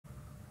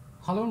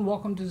Hello and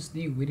welcome to this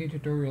new video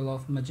tutorial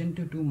of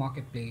Magento 2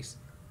 Marketplace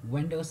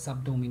Vendor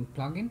Subdomain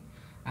plugin.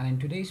 And in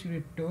today's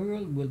video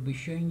tutorial, we'll be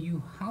showing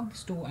you how the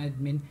store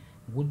admin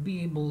would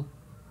be able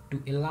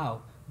to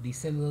allow the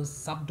seller's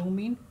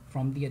subdomain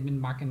from the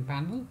admin backend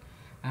panel.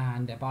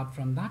 And apart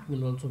from that,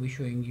 we'll also be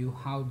showing you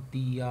how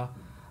the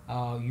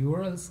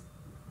URLs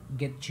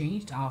get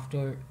changed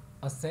after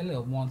a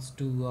seller wants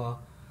to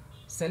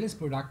sell his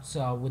products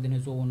within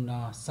his own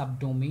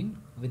subdomain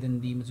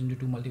within the Magento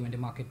 2 multi-vendor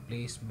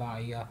marketplace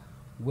by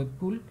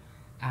Webkul,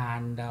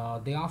 and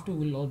thereafter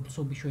we'll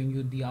also be showing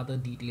you the other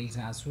details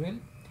as well.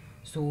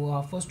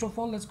 So first of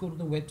all, let's go to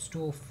the web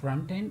store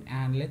front end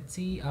and let's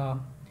see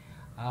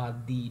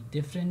the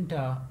different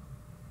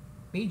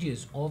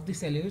pages of the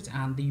sellers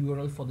and the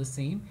URL for the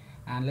same,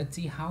 and let's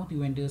see how the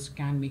vendors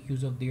can make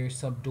use of their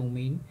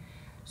subdomain.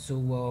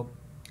 So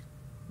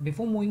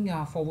before moving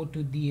forward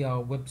to the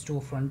web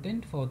store front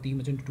end for the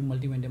Magento 2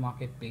 multi-vendor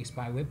marketplace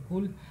by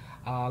Webkul,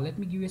 let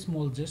me give you a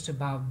small gist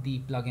about the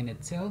plugin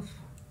itself.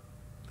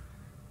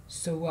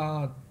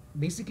 So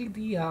basically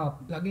the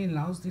plugin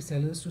allows the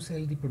sellers to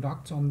sell the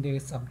products on their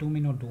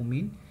subdomain or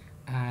domain,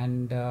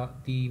 and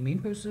the main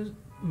purpose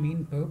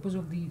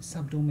of the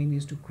subdomain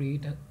is to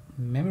create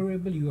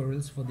memorable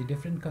URLs for the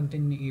different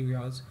content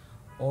areas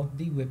of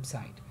the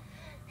website.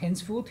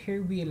 Henceforth,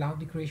 here we allow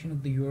the creation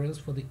of the URLs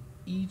for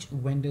each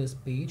vendor's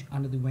page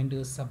under the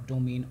vendor's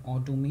subdomain or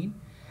domain,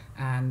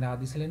 and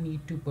the seller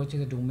need to purchase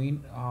a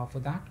domain for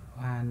that,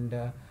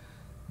 and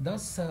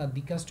thus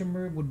the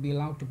customer would be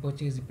allowed to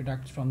purchase the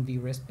products from the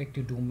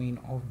respective domain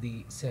of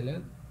the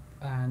seller,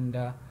 and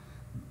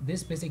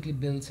this basically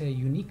builds a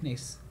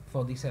uniqueness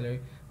for the seller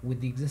with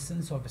the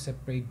existence of a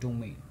separate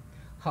domain.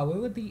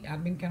 However, the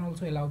admin can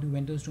also allow the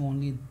vendors to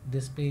only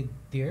display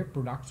their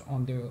products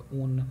on their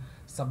own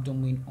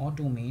subdomain or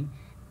domain,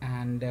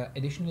 and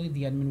additionally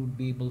the admin would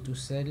be able to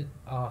sell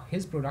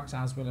his products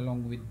as well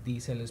along with the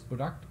seller's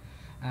product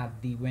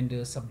at the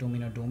vendor's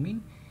subdomain or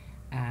domain.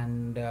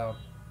 And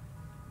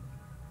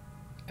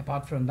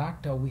apart from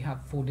that, we have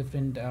 4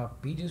 different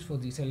pages for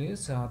the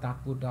sellers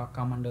that would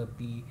come under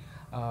the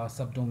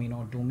subdomain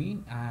or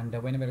domain, and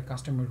whenever a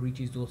customer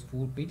reaches those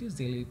 4 pages,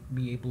 they'll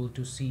be able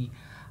to see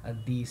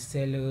the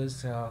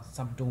seller's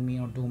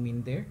subdomain or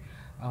domain there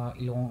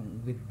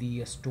along with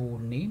the store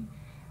name,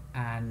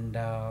 and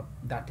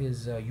that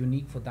is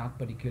unique for that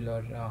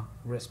particular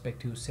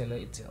respective seller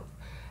itself,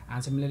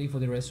 and similarly for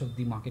the rest of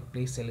the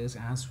marketplace sellers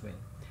as well.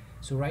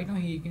 So right now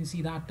here you can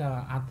see that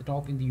at the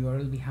top in the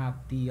URL we have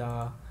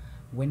the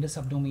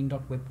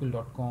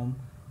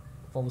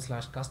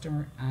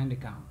vendorsubdomain.webkul.com/customer and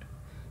account.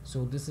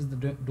 So this is the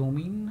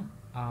domain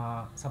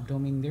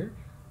subdomain there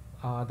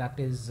that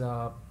is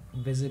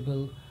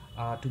visible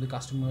to the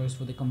customers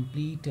for the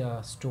complete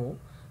store.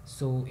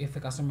 So if a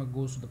customer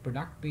goes to the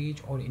product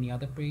page or any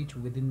other page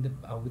within the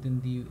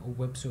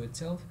web store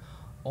itself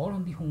or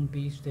on the home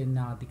page, then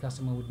the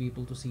customer would be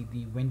able to see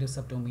the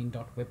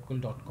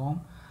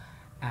vendorsubdomain.webkul.com.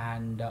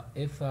 And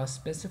if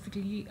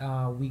specifically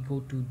we go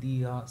to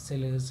the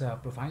seller's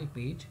profile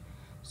page,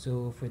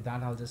 so for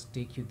that I'll just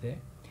take you there.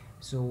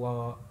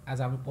 So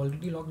as I've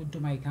already logged into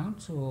my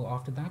account, so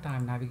after that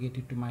I'm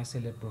navigated to my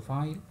seller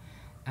profile,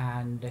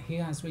 and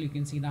here as well you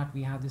can see that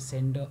we have the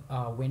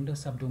vendor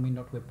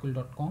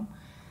subdomain.webkul.com,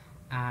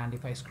 and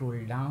if I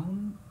scroll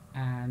down,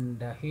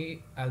 and here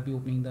I'll be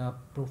opening the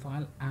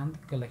profile and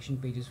the collection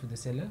pages for the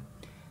seller.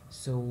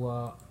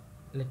 So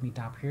let me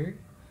tap here.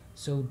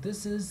 So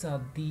this is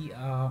the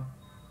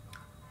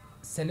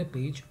seller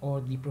page or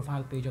the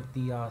profile page of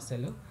the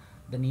seller.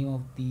 The name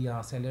of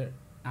the seller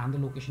and the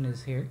location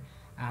is here,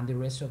 and the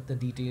rest of the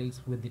details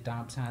with the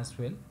tabs as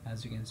well,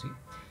 as you can see.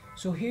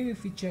 So here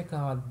if we check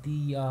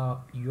the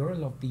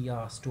URL of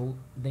the store,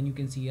 then you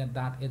can see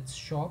that it's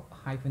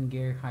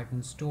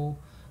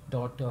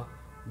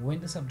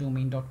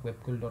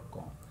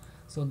shop-gear-store.vendorsubdomain.webkul.com.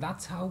 So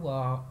that's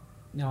how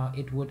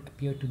it would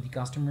appear to the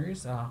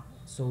customers.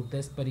 So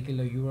this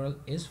particular URL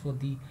is for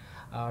the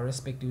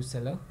respective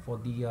seller, for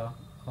the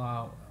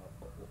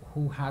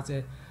who has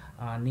a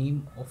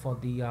name for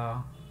the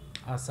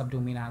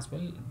subdomain as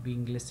well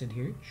being listed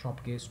here,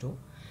 shop gear store.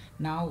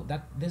 Now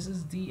that this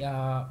is the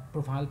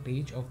profile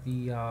page of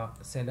the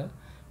seller.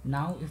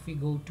 Now if we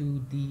go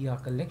to the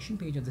collection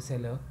page of the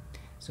seller,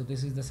 so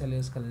this is the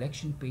seller's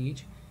collection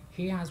page.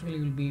 Here as well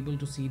you will be able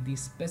to see the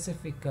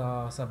specific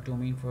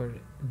subdomain for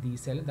the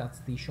seller, that's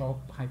the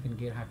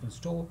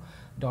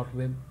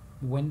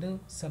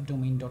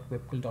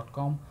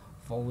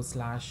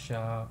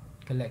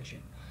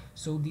shop-gear-store.vendorsubdomain.webkul.com/collection.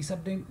 So the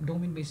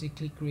subdomain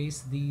basically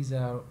creates these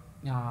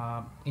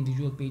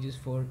individual pages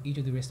for each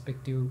of the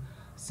respective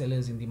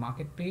sellers in the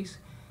marketplace.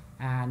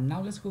 And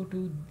now let's go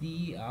to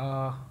the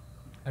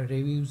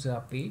reviews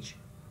page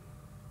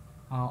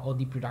or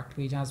the product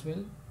page as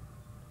well.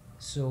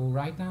 So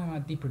right now I'm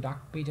at the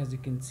product page, as you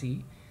can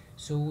see.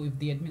 So if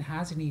the admin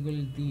has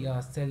enabled the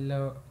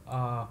seller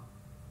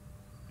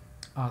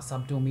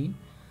subdomain,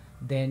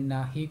 then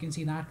here you can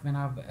see that when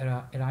I've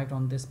arrived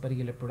on this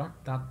particular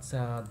product, that's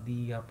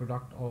the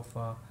product of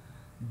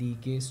the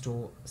gear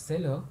store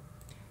seller,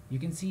 You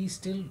can see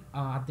still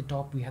at the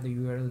top we have the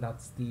URL,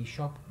 that's the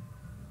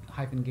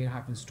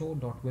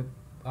shop-gear-store.web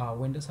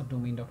vendor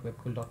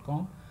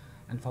subdomain.webkul.com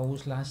and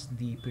 /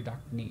 the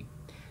product name.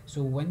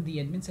 So when the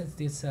admin sets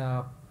this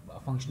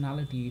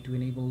functionality to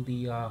enable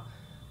the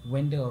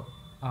vendor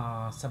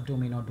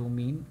subdomain or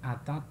domain,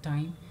 at that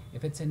time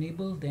if it's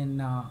enabled,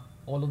 then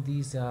all of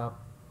these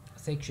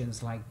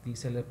sections like the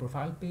seller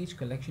profile page,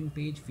 collection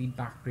page,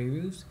 feedback,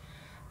 reviews,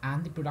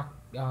 and the product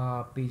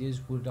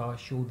pages would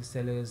show the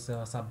seller's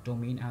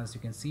subdomain, as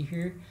you can see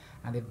here.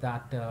 And if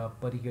that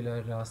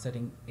particular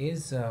setting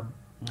is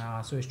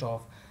switched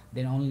off,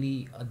 then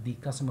only the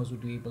customers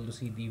would be able to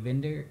see the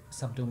vendor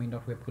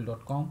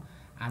subdomain.webkul.com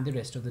and the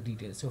rest of the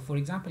details. So for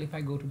example, if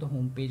I go to the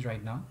home page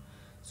right now,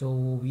 so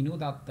we know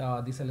that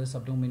the seller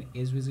subdomain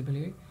is visible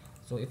here.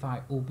 So if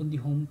I open the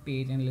home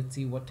page and let's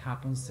see what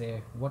happens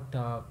there, what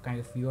kind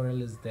of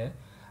URL is there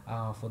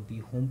for the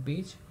home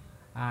page.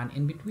 And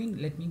in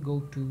between, let me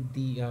go to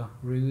the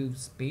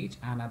reviews page,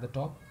 and at the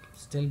top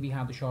still we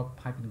have the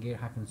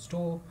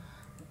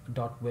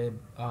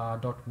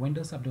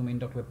shop-gear-store.vendor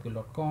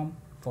subdomain.webkul.com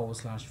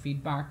 /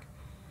 feedback.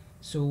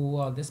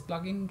 So this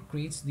plugin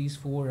creates these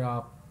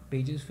 4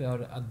 pages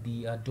for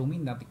the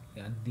domain that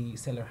the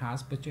seller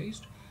has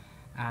purchased,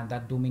 and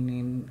that domain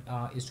name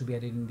is to be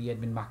added in the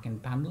admin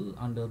backend panel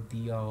under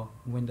the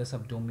vendor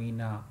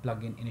subdomain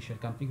plugin initial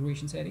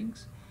configuration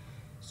settings.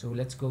 So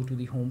let's go to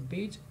the home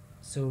page.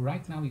 So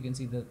right now you can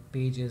see the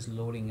page is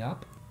loading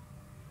up,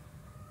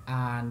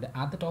 and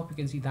at the top you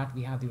can see that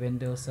we have the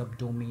vendor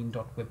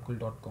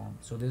subdomain.webkul.com.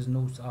 So there's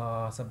no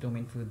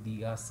subdomain for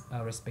the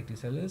respective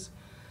sellers.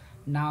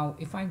 Now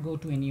if I go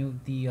to any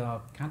of the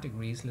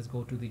categories, let's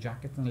go to the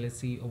jackets and let's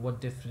see what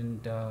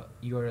different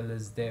URL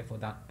is there for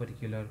that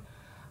particular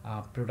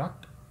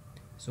product.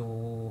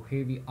 So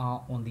here we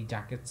are on the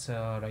jackets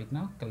right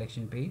now,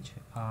 collection page,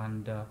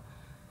 and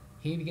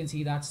here we can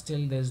see that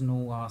still there's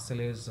no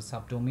seller's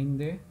subdomain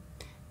there.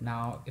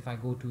 Now if I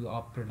go to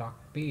our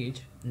product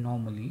page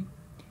normally,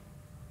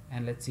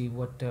 and let's see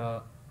what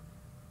so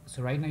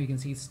right now you can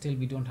see still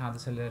we don't have the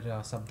seller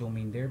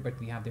subdomain there, but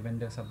we have the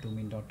vendor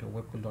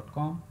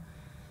subdomain.webkul.com.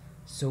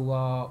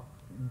 So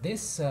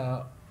this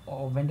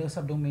vendor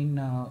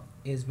subdomain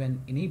is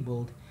when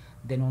enabled,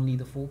 then only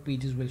the 4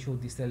 pages will show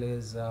the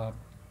seller's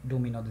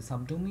domain or the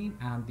subdomain,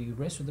 and the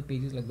rest of the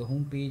pages like the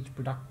home page,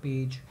 product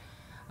page,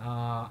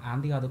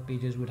 and the other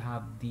pages would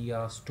have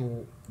the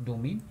store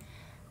domain.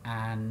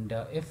 And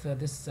if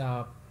this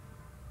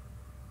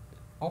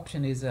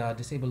option is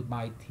disabled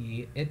by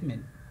the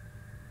admin,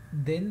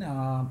 then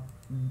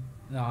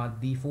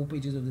the 4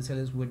 pages of the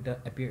sellers would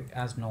appear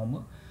as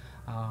normal.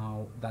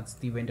 That's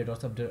the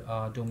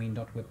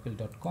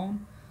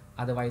vendor.subdomain.webkul.com.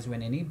 Otherwise,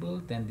 when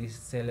enabled, then the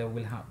seller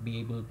will be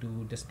able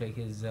to display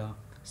his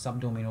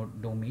subdomain or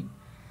domain,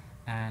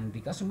 and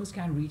the customers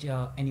can reach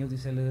any of the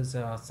sellers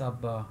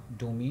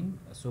subdomain.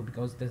 So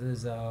because this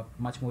is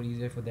much more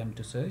easier for them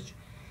to search,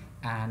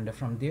 and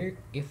from there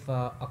if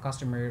a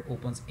customer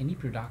opens any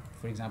product,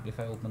 for example if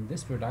I open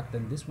this product,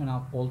 then this one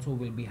also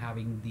will be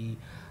having the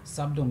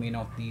subdomain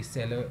of the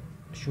seller,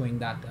 showing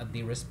that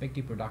the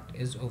respective product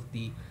is of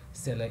the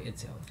seller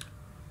itself.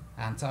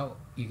 And so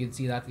you can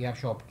see that we have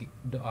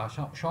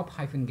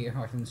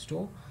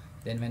shop-gear-store,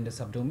 then vendor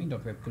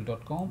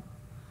subdomain.webkul.com,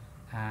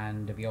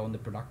 and we are on the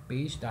product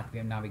page that we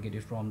have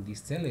navigated from the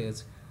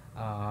seller's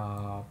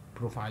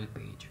profile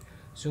page.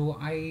 So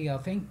I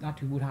think that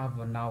you would have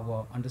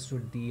now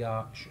understood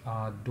the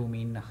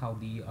domain, how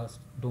the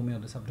domain or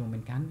the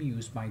subdomain can be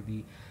used by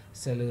the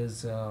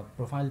seller's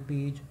profile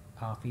page,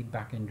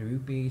 feedback and review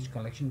page,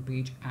 collection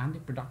page, and the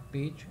product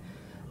page.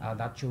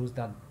 That shows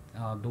that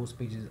those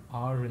pages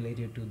are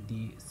related to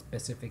the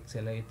specific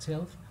seller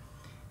itself.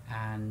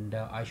 And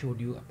I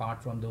showed you,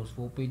 apart from those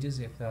 4 pages,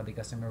 if the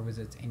customer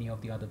visits any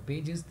of the other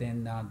pages,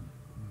 then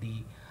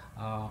the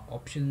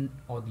option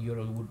or the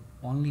URL would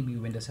only be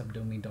vendor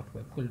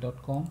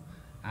subdomain.webkul.com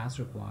as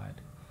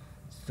required.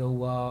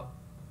 So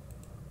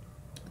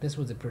this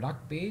was the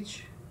product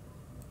page,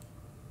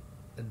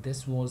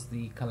 this was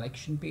the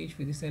collection page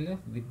for the seller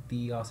with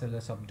the seller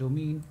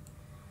subdomain,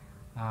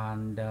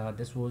 and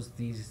this was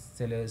the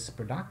seller's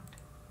product,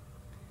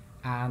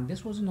 and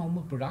this was a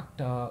normal product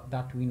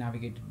that we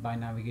navigated by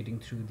navigating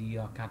through the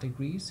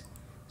categories.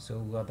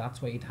 So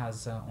that's why it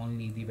has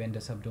only the vendor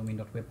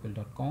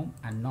subdomain.webkul.com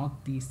and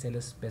not the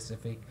seller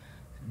specific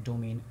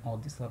domain or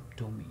the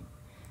subdomain.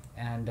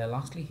 And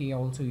lastly, here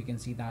also you can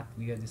see that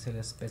we have the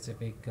seller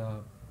specific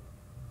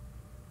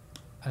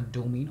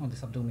domain or the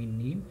subdomain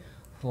name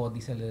for the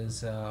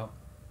seller's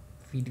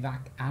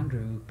feedback and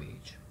review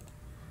page.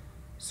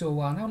 So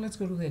now let's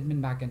go to the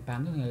admin backend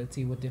panel and let's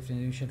see what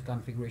different initial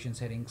configuration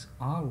settings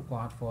are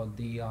required for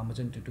the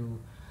Magento 2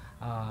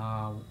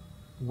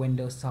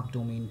 vendor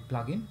subdomain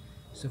plugin.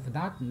 So for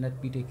that,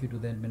 let me take you to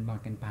the admin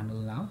backend panel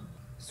now.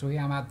 So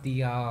here I'm at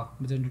the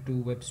Magento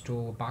 2 web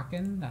store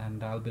backend,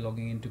 and I'll be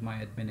logging into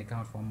my admin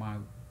account for my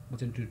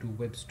Magento 2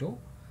 web store,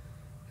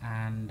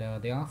 and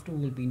thereafter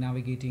we'll be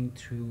navigating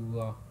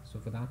through so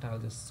for that I'll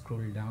just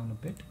scroll down a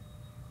bit.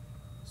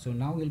 So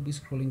now we'll be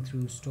scrolling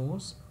through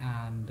stores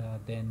and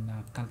then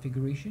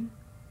configuration.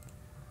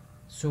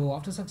 So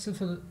after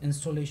successful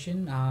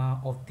installation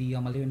of the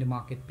multi-vendor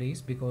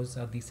marketplace, because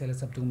the seller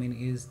subdomain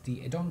is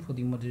the add-on for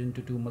the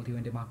Magento 2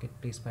 multi-vendor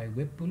marketplace by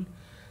Webkul.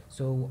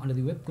 So under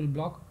the Webkul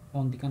block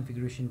on the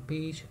configuration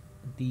page,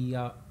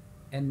 the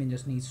admin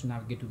just needs to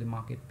navigate to the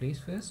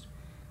marketplace first,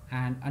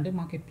 and under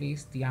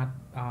marketplace, the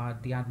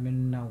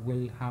admin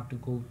will have to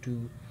go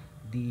to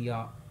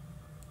the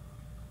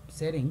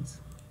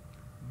settings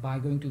by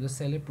going to the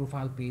seller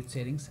profile page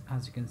settings,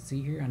 as you can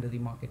see here under the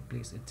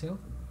marketplace itself.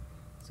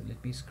 So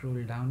let me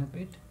scroll down a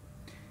bit,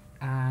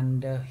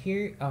 and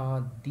here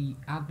the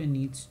admin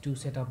needs to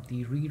set up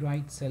the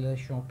rewrite seller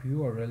shop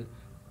URL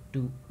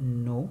to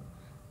no,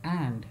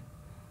 and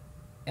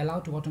allow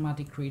to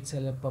automatic create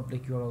seller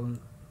public URL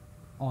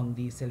on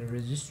the seller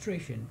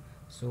registration.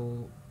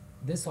 So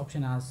this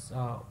option as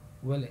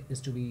well is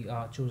to be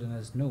chosen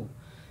as no.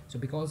 So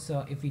because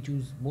if we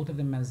choose both of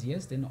them as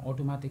yes, then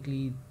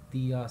automatically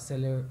the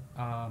seller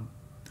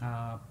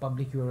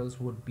public URLs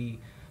would be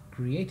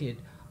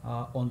created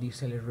on the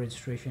seller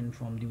registration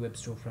from the web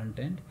store front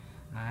end,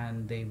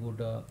 and they would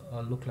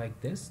look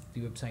like this: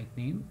 the website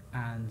name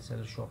and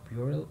seller shop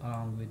URL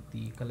along with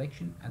the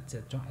collection,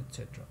 etc,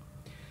 etc.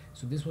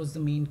 So this was the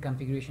main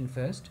configuration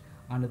first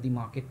under the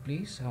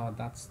marketplace.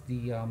 That's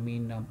the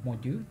main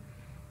module.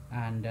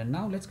 And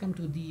now let's come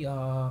to the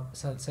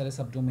seller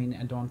subdomain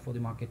add-on for the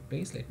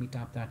marketplace. Let me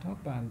tap that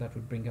up, and that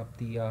would bring up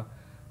the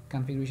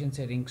configuration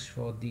settings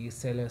for the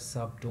seller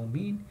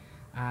subdomain.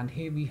 And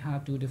here we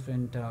have two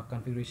different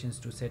configurations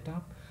to set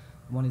up.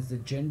 One is the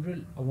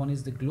general, one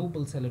is the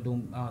global seller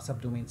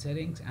subdomain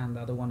settings, and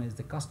the other one is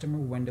the customer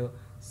vendor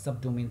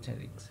subdomain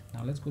settings.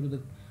 Now let's go to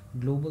the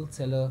global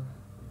seller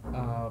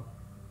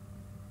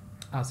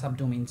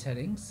subdomain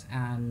settings,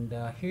 and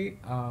here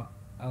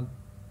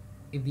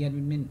if the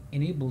admin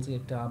enables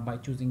it by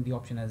choosing the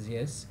option as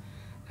yes,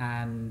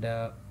 and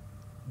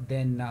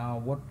then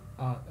what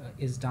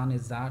is done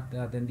is that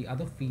then the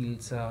other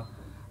fields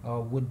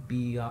would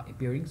be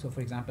appearing. So for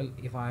example,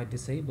 if I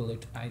disable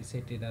it, I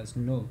set it as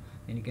no,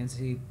 then you can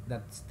see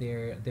that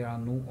there are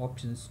no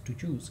options to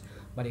choose.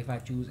 But if I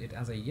choose it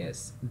as a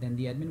yes, then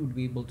the admin would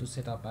be able to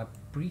set up a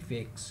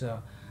prefix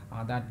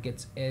that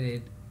gets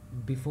added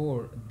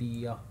before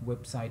the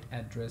website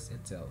address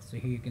itself. So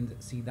here you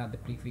can see that the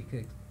prefix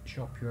is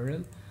shop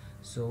URL,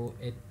 so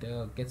it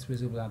gets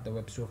visible at the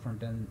web store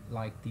front end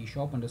like the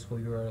shop underscore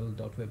URL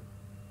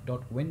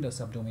dot vendor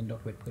subdomain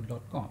dot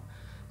webkul.com.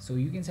 So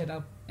you can set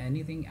up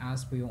anything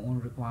as per your own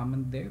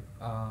requirement there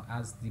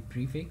as the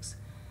prefix.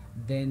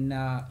 Then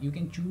you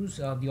can choose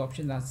the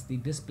option that's the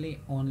display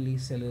only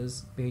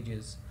sellers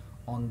pages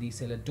on the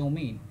seller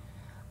domain.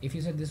 If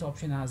you set this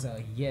option as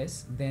a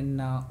yes, then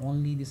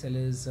only the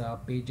sellers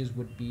pages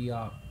would be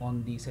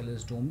on the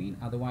seller's domain.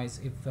 Otherwise,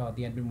 if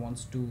the admin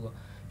wants to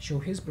show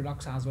his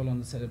products as well on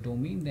the seller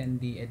domain, then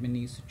the admin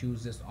needs to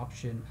choose this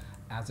option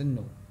as a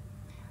no.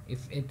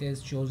 If it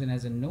is chosen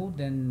as a no,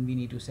 then we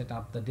need to set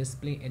up the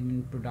display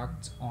admin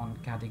products on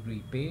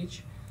category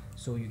page.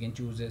 So you can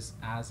choose this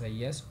as a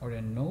yes or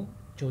a no.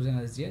 Chosen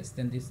as yes,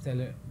 then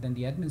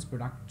the admin's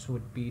products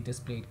would be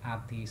displayed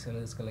at the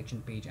seller's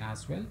collection page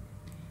as well.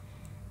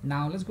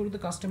 Now let's go to the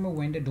customer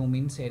vendor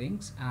domain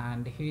settings,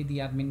 and here the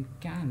admin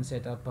can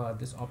set up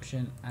this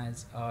option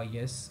as a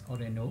yes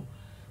or a no.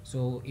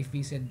 So if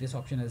we set this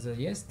option as a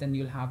yes, then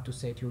you'll have to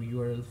set your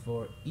URL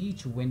for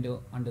each vendor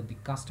under the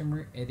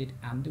customer, edit,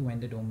 and the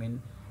vendor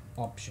domain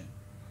option.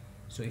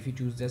 So if you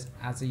choose this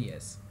as a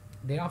yes,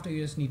 thereafter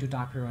you just need to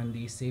tap here on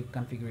the save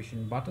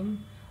configuration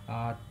button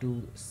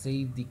to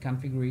save the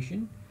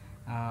configuration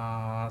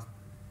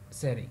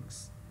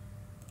settings.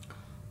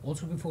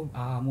 Also, before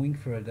moving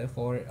further,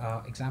 for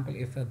example,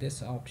 if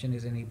this option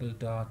is enabled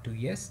to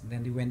yes,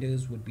 then the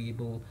vendors would be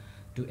able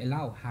to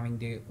allow having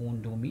their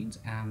own domains,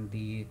 and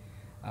the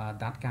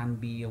that can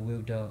be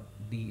viewed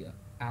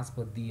as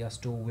per the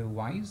store view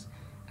wise.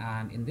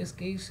 And in this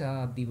case,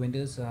 the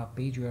vendor's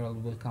page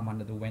URL will come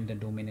under the vendor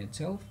domain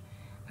itself.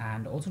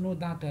 And also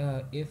note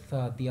that if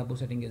the above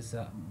setting is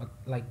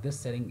like this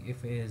setting,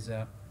 if it is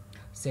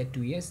set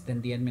to yes,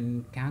 then the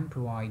admin can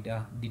provide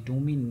the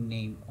domain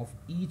name of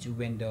each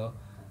vendor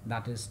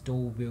that is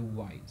store view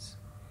wise.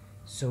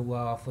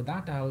 So for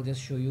that, I'll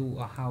just show you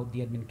how the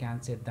admin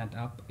can set that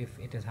up if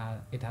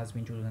it has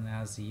been chosen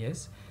as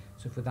yes.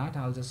 So for that,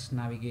 I'll just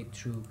navigate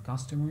through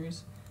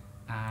customers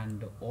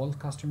and all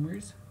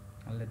customers.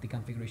 I'll let the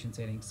configuration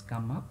settings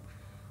come up.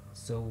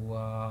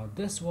 So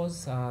this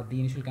was the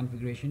initial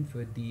configuration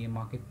for the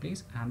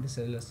marketplace and the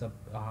seller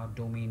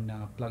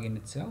subdomain plugin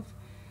itself,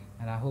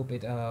 and I hope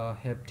it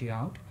helped you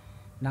out.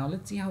 Now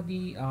let's see how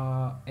the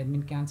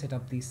admin can set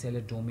up the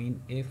seller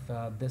domain if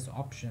this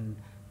option,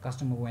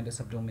 customer vendor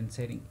subdomain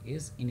setting,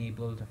 is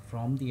enabled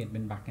from the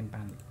admin backend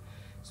panel.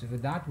 So for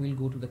that, we'll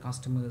go to the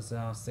customers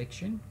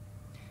section,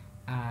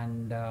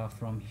 and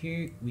from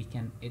here we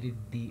can edit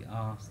the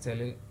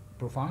seller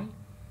profile.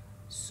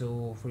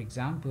 So for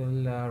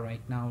example,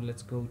 right now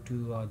let's go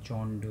to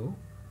John Doe,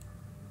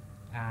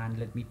 and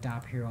let me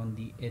tap here on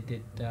the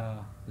edit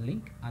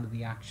link under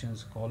the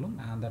actions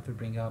column, and that will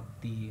bring up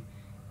the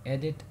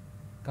edit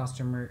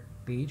customer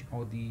page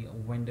or the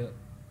vendor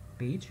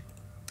page.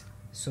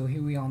 So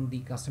here we are on the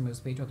customers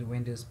page or the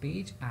vendors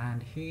page,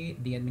 and here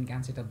the admin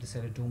can set up the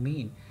seller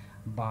domain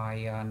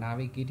by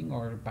navigating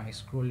or by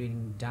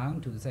scrolling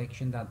down to the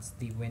section that's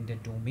the vendor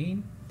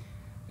domain.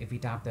 If we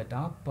tap that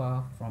up,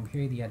 from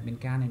here the admin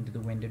can enter the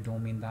vendor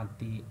domain that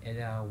the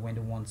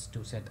vendor wants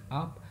to set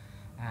up,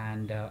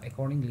 and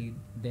accordingly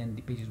then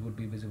the pages would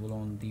be visible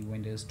on the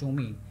vendor's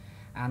domain.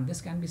 And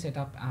this can be set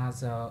up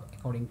as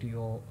according to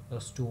your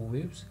store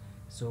views.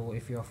 So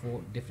if you have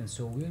 4 different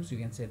store views, you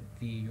can set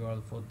the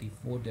URL for the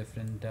 4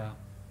 different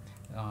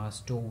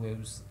store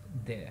views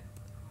there.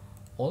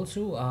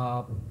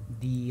 Also,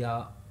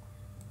 the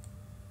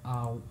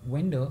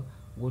vendor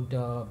would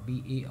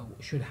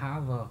should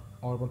have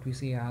or what we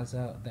say as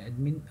the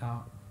admin,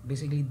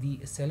 basically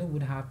the seller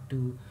would have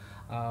to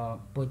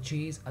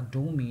purchase a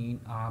domain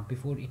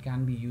before it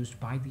can be used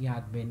by the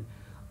admin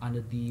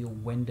under the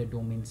vendor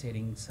domain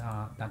settings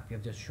that we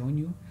have just shown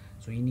you.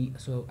 So you need,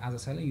 so as a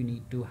seller you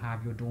need to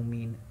have your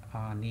domain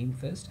name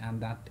first,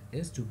 and that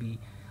is to be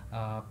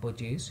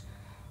purchased.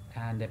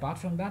 And apart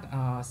from that,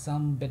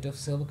 some bit of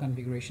server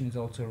configuration is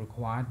also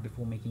required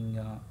before making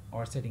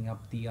or setting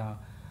up the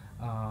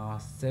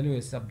seller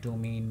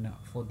subdomain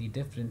for the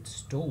different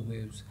store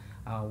views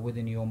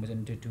within your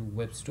Magento 2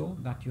 web store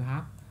that you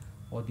have,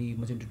 or the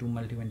Magento 2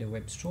 multi-vendor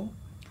web store.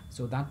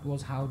 So that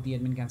was how the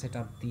admin can set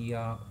up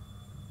the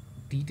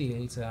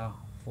details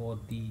for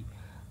the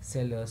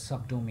seller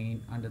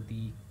subdomain under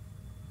the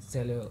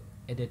seller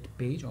edit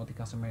page or the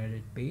customer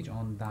edit page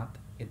on that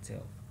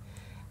itself.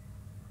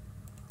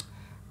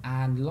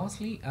 And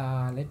lastly,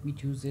 let me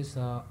choose this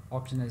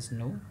option as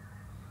no,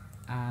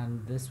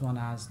 and this one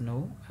as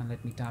no, and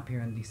let me tap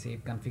here on the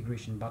save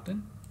configuration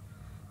button.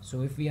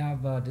 So if we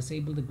have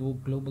disabled the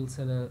global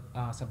seller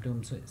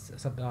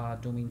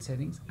subdomain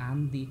settings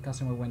and the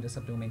customer vendor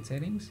subdomain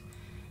settings,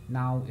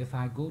 now if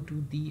I go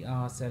to the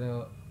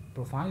seller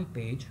profile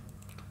page,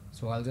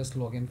 so I'll just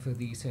log in for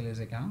the seller's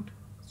account.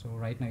 So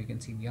right now you can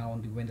see we are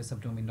on the vendor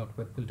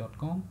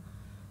subdomain.webkul.com.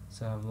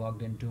 So I've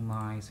logged into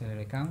my seller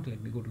account.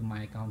 Let me go to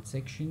my account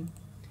section,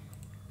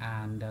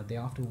 and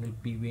thereafter we'll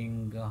be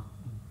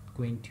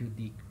going to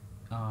the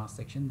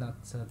section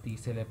that's the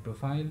seller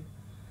profile.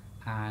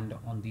 And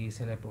on the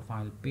seller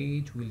profile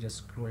page we'll just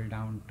scroll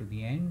down to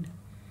the end,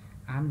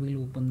 and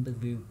we'll open the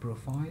view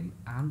profile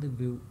and the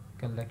view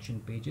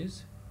collection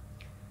pages.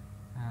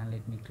 And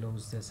let me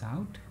close this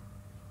out.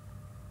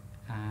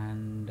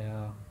 And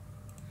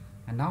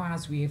now,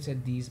 as we have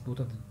set both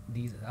of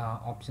these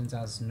options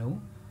as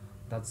no,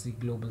 that's the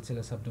global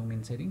seller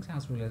subdomain settings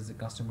as well as the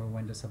customer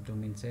vendor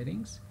subdomain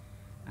settings.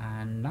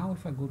 And now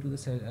if I go to the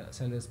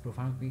seller's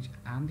profile page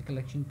and the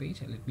collection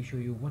page, let me show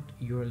you what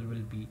URL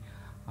will be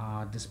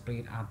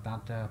displayed at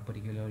that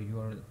particular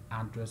URL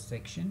address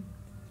section.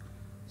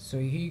 So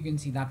here you can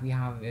see that we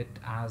have it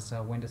as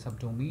a vendor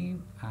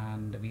subdomain,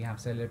 and we have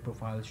seller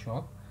profile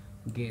shop,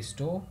 gay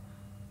store,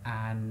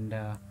 and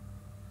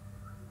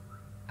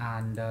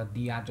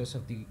the address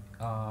of the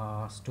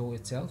store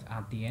itself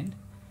at the end.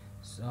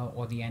 So,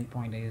 or the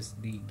endpoint is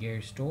the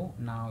gear store.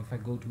 Now if I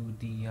go to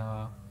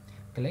the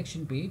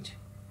collection page,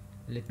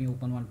 let me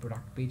open one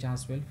product page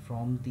as well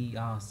from the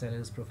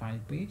seller's profile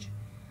page,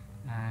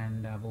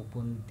 and I've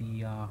opened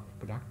the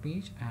product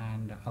page,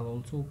 and I'll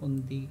also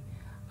open the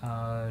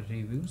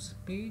reviews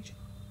page.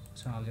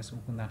 So I'll just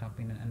open that up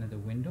in another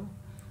window.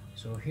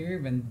 So here,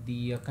 when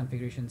the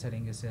configuration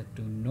setting is set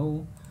to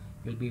no,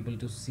 you'll be able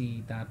to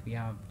see that we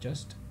have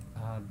just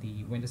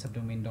the vendor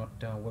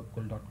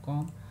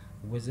subdomain.webkul.com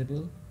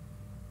visible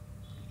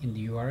in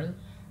the URL.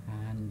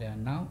 And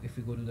now if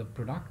we go to the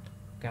product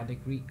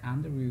category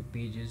and the review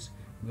pages,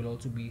 we'll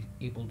also be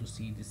able to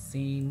see the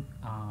same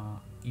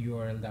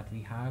URL that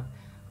we have,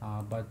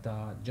 but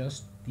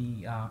just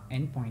the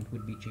endpoint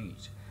would be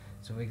changed.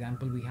 So for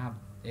example, we have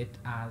it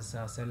as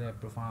a seller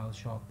profile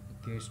shop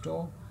gear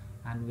store,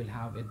 and we'll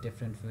have it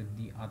different for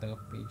the other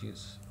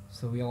pages.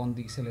 So we are on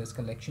the seller's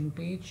collection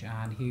page,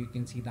 and here you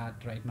can see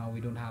that right now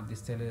we don't have the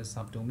seller's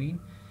subdomain.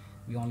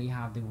 We only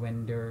have the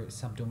vendor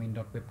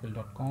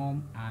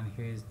subdomain.webkul.com, and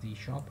here's the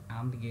shop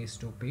and the gear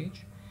store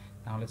page.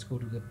 Now let's go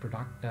to the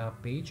product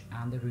page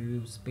and the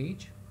reviews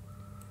page.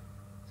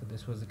 So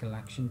this was the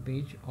collection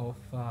page of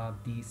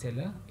the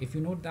seller. If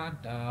you note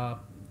that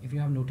if you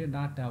have noted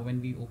that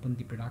when we opened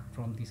the product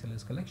from the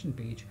seller's collection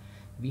page,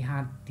 we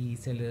had the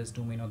seller's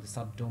domain or the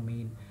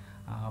subdomain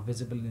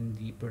visible in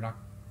the product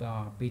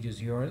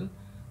page's URL,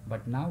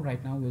 but now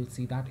right now we'll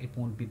see that it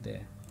won't be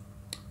there.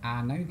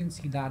 And now you can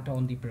see that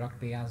on the product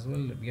page as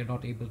well, we are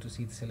not able to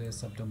see the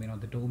seller's subdomain or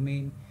the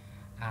domain.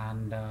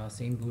 And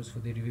same goes for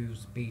the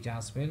reviews page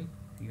as well.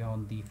 You are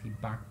on the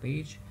feedback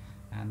page,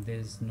 and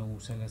there's no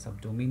seller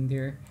subdomain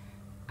there,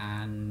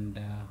 and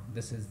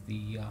this is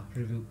the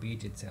review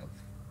page itself.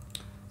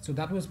 So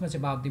that was much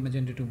about the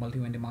Magento 2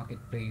 multi-vendor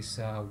marketplace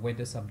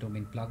vendor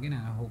subdomain plugin,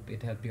 and I hope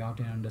it helped you out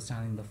in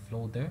understanding the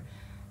flow there.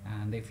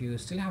 And if you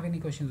still have any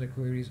questions or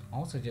queries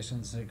or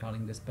suggestions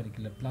regarding this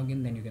particular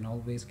plugin, then you can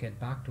always get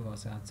back to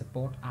us at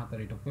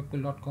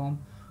support@webkul.com,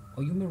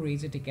 or you may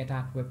raise a ticket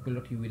at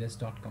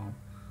webkul.uvdesk.com.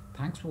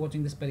 Thanks for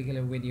watching this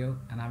particular video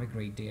and have a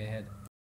great day ahead.